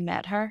family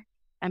met her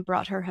and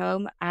brought her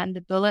home. And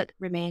the bullet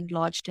remained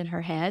lodged in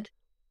her head.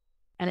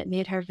 And it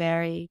made her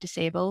very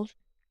disabled.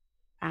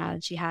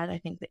 And she had, I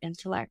think, the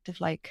intellect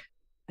of like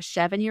a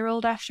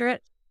 7-year-old after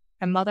it.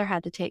 Her mother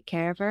had to take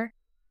care of her.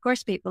 Of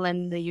course, people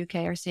in the UK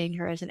are seeing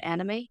her as an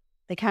enemy.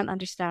 They can't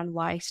understand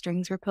why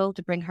strings were pulled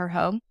to bring her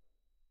home.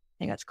 I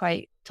think that's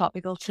quite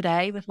topical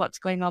today with what's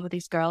going on with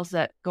these girls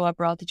that go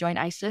abroad to join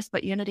ISIS.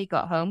 But Unity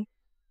got home.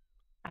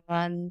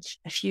 And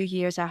a few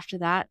years after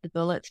that, the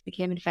bullets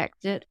became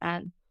infected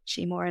and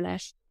she more or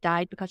less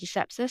died because of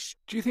sepsis.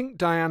 Do you think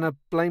Diana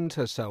blamed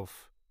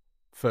herself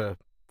for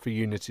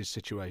Unity's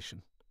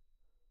situation?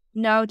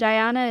 No,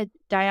 Diana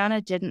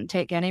didn't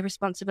take any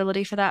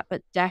responsibility for that,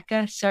 but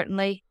Decca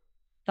certainly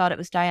thought it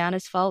was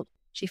Diana's fault.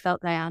 She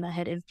felt Diana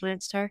had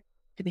influenced her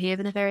to behave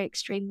in a very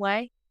extreme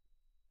way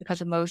because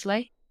of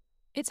Mosley.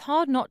 It's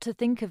hard not to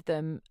think of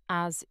them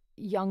as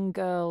young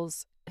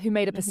girls who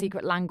made up a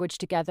secret language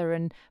together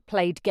and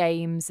played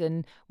games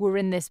and were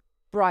in this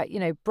bright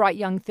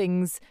young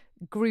things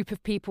group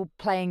of people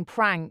playing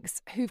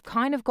pranks who've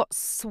kind of got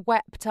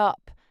swept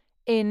up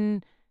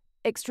in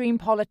extreme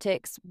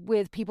politics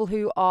with people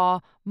who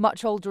are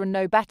much older and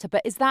know better.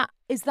 But is that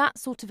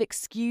sort of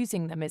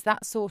excusing them? Is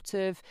that sort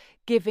of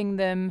giving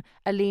them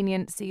a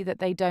leniency that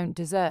they don't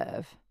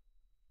deserve?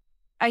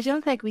 I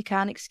don't think we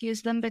can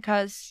excuse them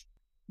because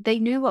they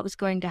knew what was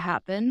going to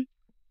happen.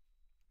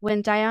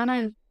 When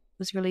Diana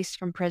was released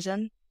from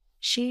prison,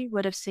 she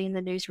would have seen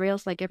the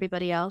newsreels like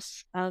everybody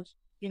else of,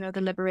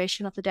 the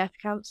liberation of the death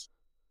camps.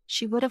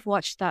 She would have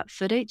watched that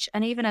footage.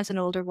 And even as an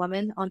older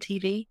woman on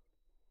TV,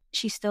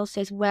 she still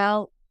says,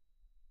 well,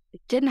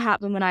 it didn't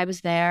happen when I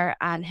was there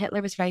and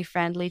Hitler was very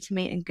friendly to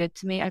me and good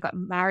to me. I got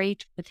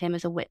married with him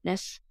as a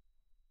witness.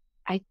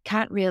 I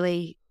can't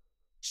really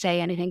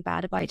say anything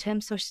bad about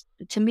him. So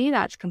to me,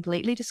 that's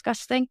completely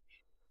disgusting.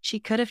 She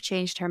could have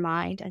changed her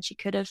mind and she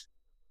could have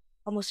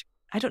almost,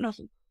 I don't know if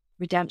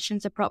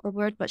redemption's a proper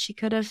word, but she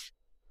could have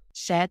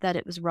said that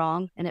it was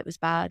wrong and it was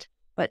bad,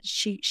 but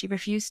she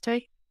refused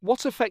to.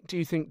 What effect do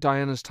you think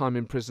Diana's time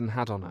in prison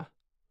had on her?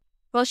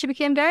 Well, she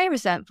became very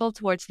resentful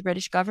towards the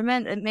British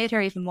government. It made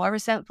her even more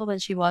resentful than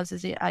she was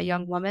as a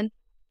young woman.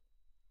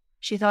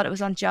 She thought it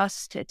was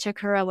unjust. It took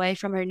her away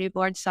from her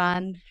newborn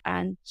son,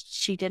 and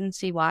she didn't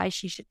see why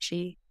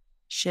she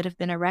should have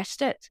been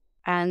arrested.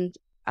 And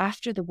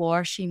after the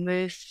war, she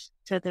moved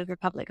to the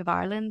Republic of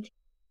Ireland,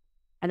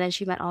 and then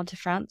she went on to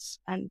France,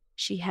 and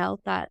she held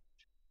that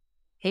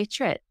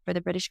hatred for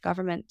the British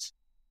government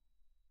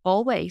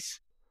always.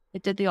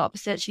 It did the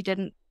opposite. She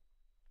didn't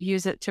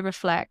use it to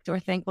reflect or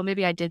think, well,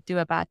 maybe I did do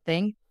a bad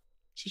thing.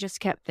 She just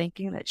kept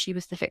thinking that she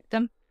was the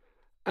victim.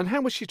 And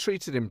how was she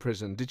treated in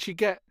prison? Did she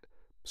get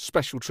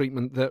special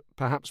treatment that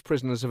perhaps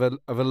prisoners of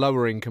a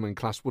lower income and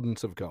class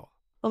wouldn't have got?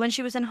 Well, when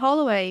she was in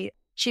Holloway,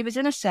 she was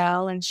in a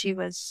cell and she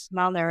was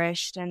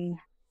malnourished and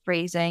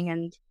freezing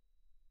and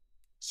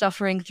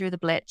suffering through the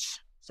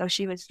Blitz. So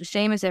she was the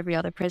same as every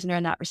other prisoner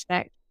in that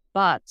respect.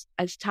 But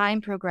as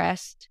time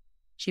progressed,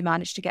 she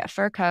managed to get a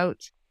fur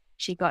coat.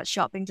 She got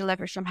shopping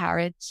delivered from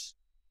Harrods.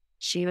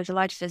 She was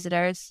allowed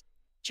visitors.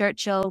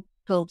 Churchill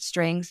pulled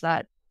strings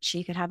that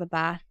she could have a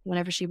bath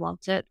whenever she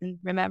wanted. And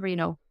remember,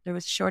 there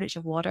was a shortage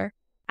of water.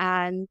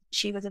 And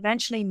she was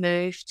eventually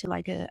moved to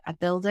like a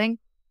building,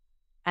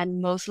 and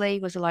Mosley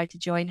was allowed to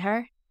join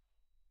her.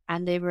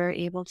 And they were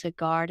able to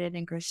garden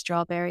and grow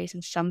strawberries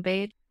and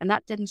sunbathe. And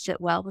that didn't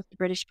sit well with the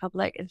British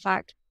public. In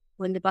fact,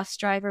 when the bus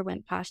driver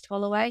went past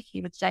Holloway,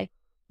 he would say,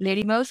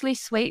 "Lady Mosley,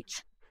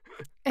 sweet."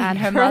 And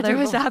her mother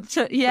was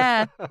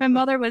her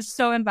mother was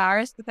so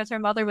embarrassed because her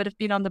mother would have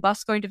been on the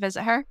bus going to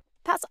visit her.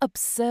 That's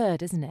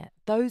absurd, isn't it?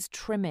 Those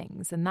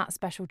trimmings and that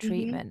special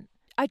treatment.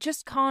 I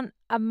just can't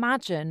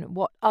imagine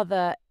what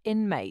other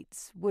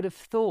inmates would have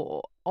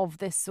thought of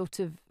this sort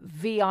of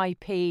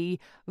VIP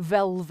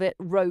velvet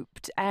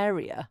roped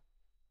area.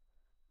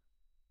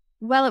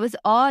 Well, it was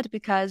odd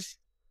because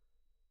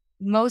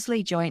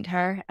Mosley joined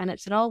her, and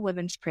it's an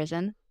all-women's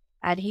prison,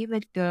 and he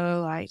would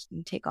go out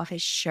and take off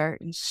his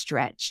shirt and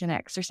stretch and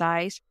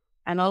exercise,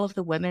 and all of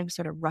the women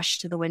sort of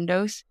rushed to the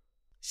windows.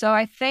 So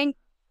I think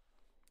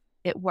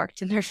it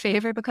worked in their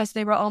favour because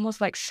they were almost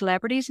like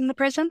celebrities in the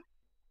prison.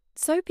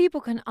 So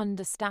people can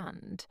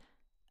understand,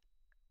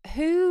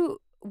 who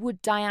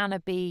would Diana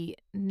be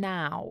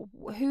now?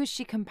 Who is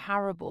she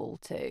comparable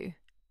to?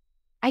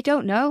 I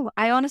don't know.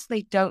 I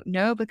honestly don't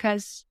know,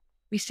 because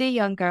we see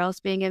young girls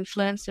being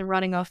influenced and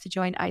running off to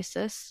join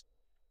ISIS.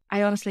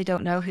 I honestly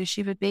don't know who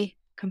she would be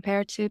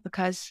compared to,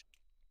 because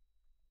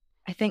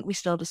I think we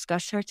still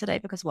discuss her today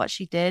because what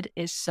she did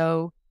is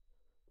so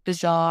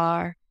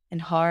bizarre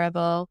and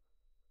horrible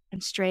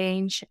and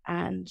strange.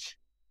 And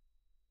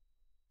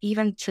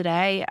even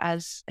today,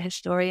 as a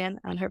historian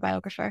and her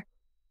biographer,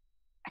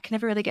 I can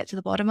never really get to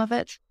the bottom of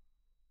it.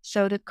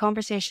 So the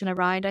conversation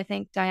around, I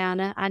think,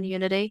 Diana and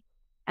unity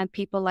and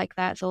people like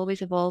that is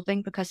always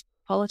evolving, because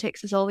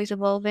politics is always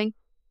evolving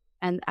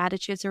and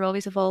attitudes are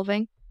always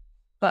evolving.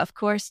 But of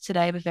course,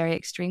 today with very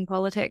extreme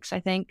politics,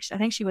 I think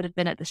she would have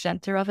been at the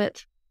centre of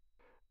it.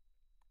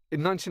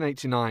 In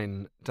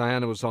 1989,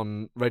 Diana was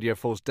on Radio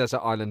 4's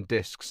Desert Island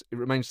Discs. It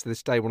remains to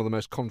this day one of the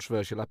most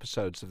controversial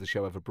episodes of the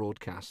show ever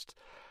broadcast.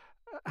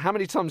 How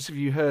many times have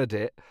you heard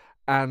it,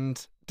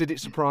 and did it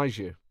surprise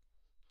you?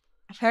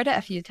 I've heard it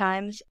a few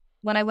times.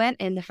 When I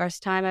went in the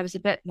first time, I was a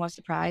bit more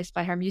surprised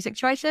by her music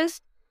choices,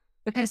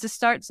 because it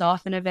starts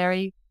off in a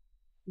very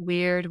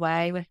weird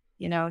way with,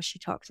 she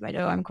talks about,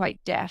 I'm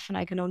quite deaf and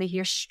I can only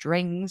hear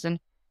strings and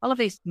all of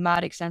these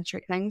mad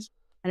eccentric things.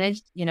 And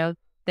then,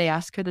 they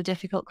ask her the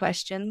difficult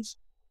questions.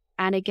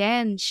 And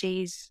again,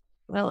 she's,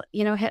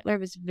 Hitler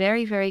was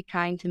very, very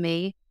kind to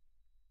me.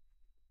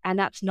 And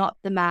that's not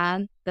the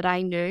man that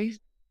I knew.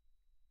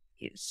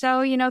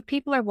 So,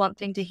 people are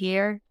wanting to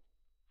hear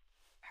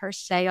her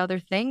say other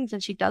things,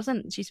 and she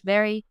doesn't. She's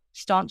very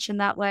staunch in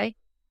that way,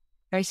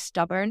 very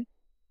stubborn.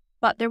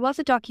 But there was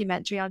a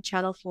documentary on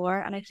Channel 4,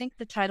 and I think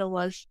the title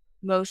was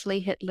Mosley,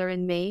 Hitler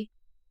and Me.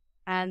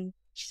 And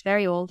she's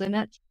very old in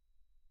it.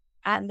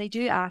 And they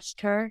do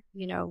ask her,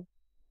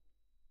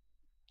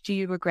 do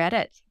you regret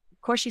it?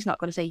 Of course, she's not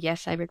going to say,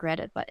 yes, I regret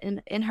it. But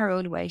in her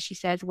own way, she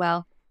says,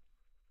 well,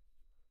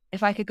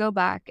 if I could go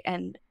back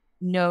and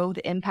know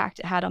the impact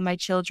it had on my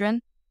children,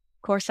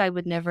 of course, I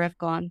would never have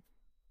gone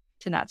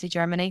to Nazi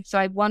Germany. So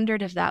I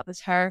wondered if that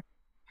was her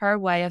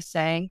way of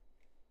saying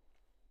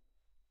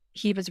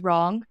he was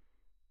wrong,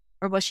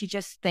 or was she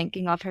just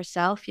thinking of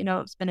herself?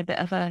 It's been a bit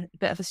of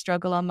a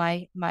struggle on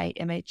my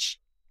image.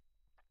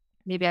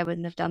 Maybe I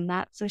wouldn't have done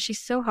that. So she's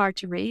so hard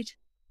to read.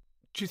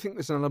 Do you think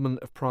there's an element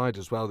of pride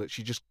as well, that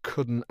she just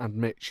couldn't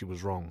admit she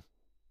was wrong?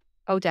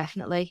 Oh,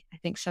 definitely. I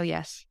think so,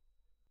 yes.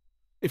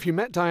 If you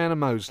met Diana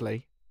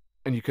Mosley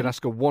and you could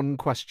ask her one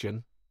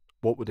question,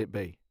 what would it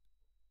be?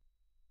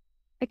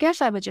 I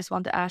guess I would just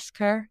want to ask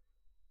her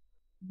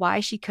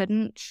why she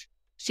couldn't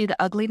see the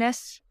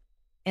ugliness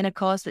in a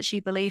cause that she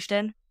believed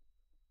in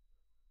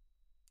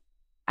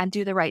and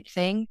do the right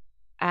thing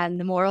and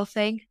the moral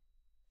thing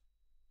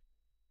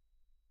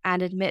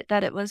and admit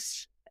that it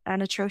was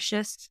an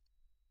atrocious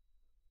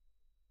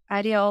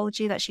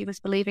ideology that she was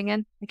believing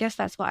in. I guess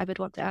that's what I would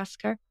want to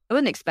ask her. I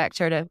wouldn't expect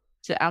her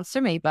to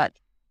answer me, but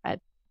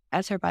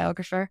as her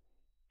biographer,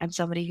 I'm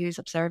somebody who's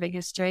observing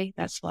history.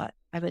 That's what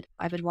I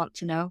would want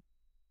to know.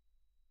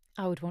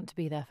 I would want to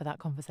be there for that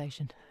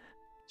conversation.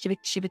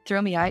 She would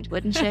throw me out,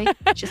 wouldn't she?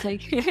 She's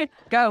like,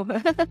 go.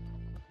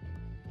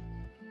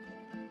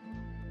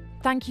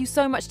 Thank you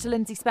so much to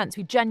Lyndsy Spence.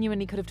 We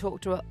genuinely could have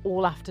talked to her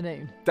all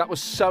afternoon. That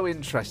was so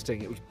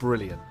interesting. It was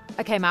brilliant.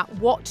 Okay, Matt,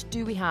 what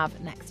do we have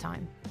next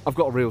time? I've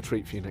got a real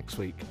treat for you next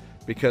week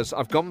because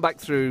I've gone back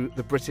through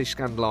the British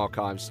Scandal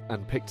Archives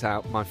and picked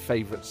out my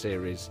favourite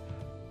series.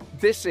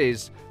 This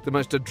is the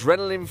most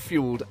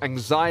adrenaline-fuelled,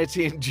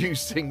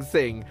 anxiety-inducing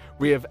thing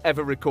we have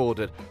ever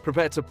recorded.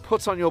 Prepare to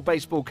put on your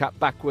baseball cap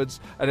backwards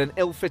and an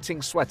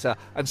ill-fitting sweater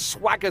and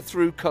swagger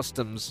through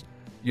customs.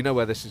 You know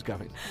where this is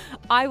going.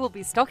 I will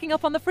be stocking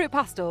up on the fruit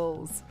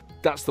pastels.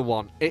 That's the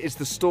one. It is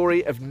the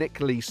story of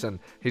Nick Leeson,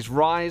 his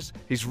rise,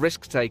 his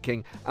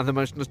risk-taking, and the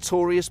most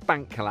notorious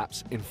bank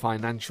collapse in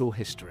financial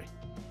history.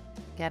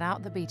 Get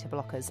out the beta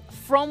blockers.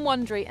 From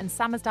Wondery and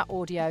Samizdat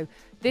Audio,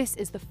 this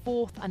is the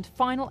fourth and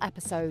final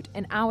episode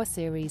in our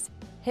series,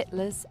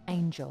 Hitler's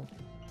Angel.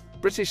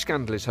 British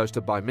Scandal is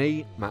hosted by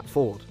me, Matt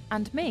Ford.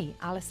 And me,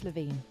 Alice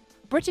Levine.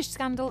 British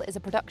Scandal is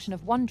a production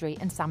of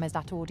Wondery and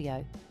Samizdat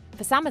Audio.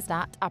 For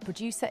Samizdat, our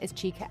producer is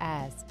Chika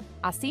Ayres.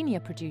 Our senior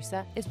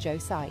producer is Joe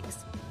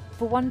Sykes.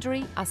 For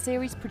Wondery, our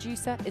series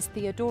producer is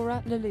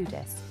Theodora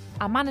Laloudis.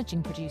 Our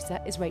managing producer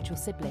is Rachel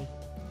Sibley.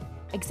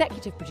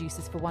 Executive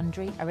producers for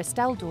Wondery are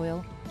Estelle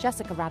Doyle,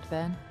 Jessica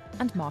Radburn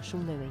and Marshall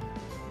Louis.